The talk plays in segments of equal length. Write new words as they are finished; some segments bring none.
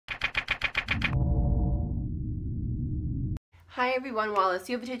Hi everyone, Wallace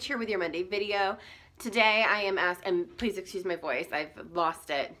here with your Monday video. Today I am asked, and please excuse my voice, I've lost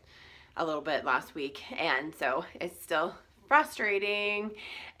it a little bit last week, and so it's still frustrating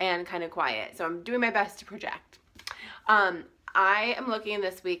and kind of quiet, so I'm doing my best to project. I am looking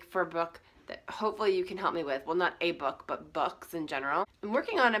this week for a book that hopefully you can help me with. Well, not a book, but books in general. I'm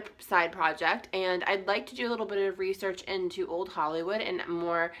working on a side project, and I'd like to do a little bit of research into old Hollywood and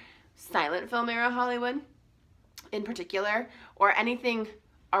more silent film era Hollywood in particular, or anything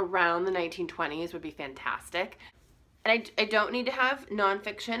around the 1920s would be fantastic. And I don't need to have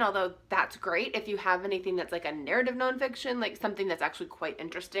nonfiction, although that's great if you have anything that's like a narrative nonfiction, like something that's actually quite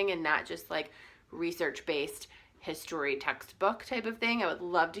interesting and not just like research-based history textbook type of thing. I would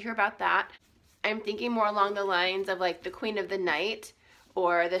love to hear about that. I'm thinking more along the lines of like The Queen of the Night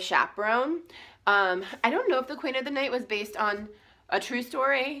or The Chaperone. I don't know if The Queen of the Night was based on a true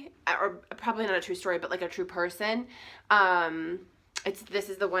story, or probably not a true story, but like a true person. This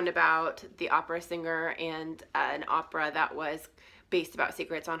is the one about the opera singer and an opera that was based about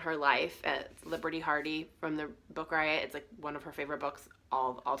secrets on her life. It's Liberty Hardy from the book Riot. It's like one of her favorite books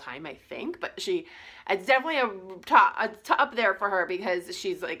all time, I think. But it's definitely a top there for her because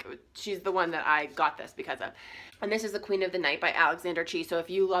she's the one that I got this because of. And this is The Queen of the Night by Alexander Chee. So if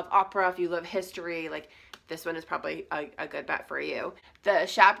you love opera, if you love history, like this one is probably a good bet for you. The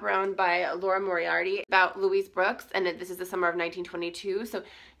Chaperone by Laura Moriarty, about Louise Brooks, and this is the summer of 1922. So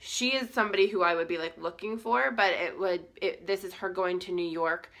she is somebody who I would be like looking for, but this is her going to New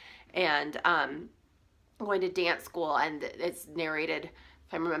York and going to dance school, and it's narrated,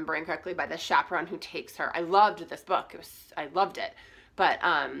 if I'm remembering correctly, by the chaperone who takes her. I loved this book. I loved it. But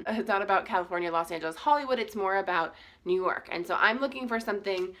it's not about California, Los Angeles, Hollywood. It's more about New York. And so I'm looking for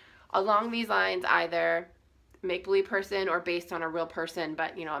something along these lines, either make-believe person or based on a real person,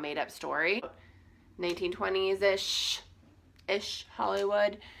 but you know, a made-up story. 1920s-ish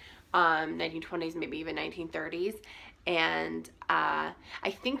Hollywood, 1920s, maybe even 1930s. And I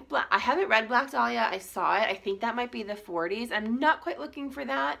think I haven't read Black Dahlia. I saw it. I think that might be the 40s. I'm not quite looking for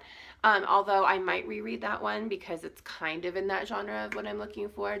that, although I might reread that one because it's kind of in that genre of what I'm looking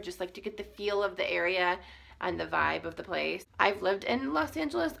for, just like to get the feel of the area and the vibe of the place. I've lived in Los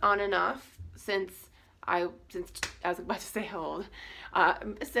Angeles on and off since I was about to say how old,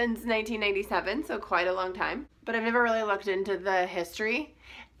 since 1997, so quite a long time. But I've never really looked into the history,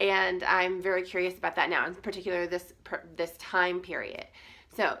 and I'm very curious about that now, in particular this time period.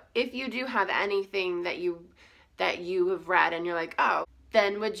 So if you do have anything that you have read and you're like, oh,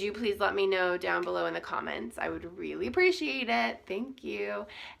 then would you please let me know down below in the comments. I would really appreciate it. Thank you.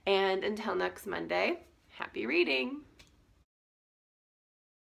 And until next Monday, happy reading.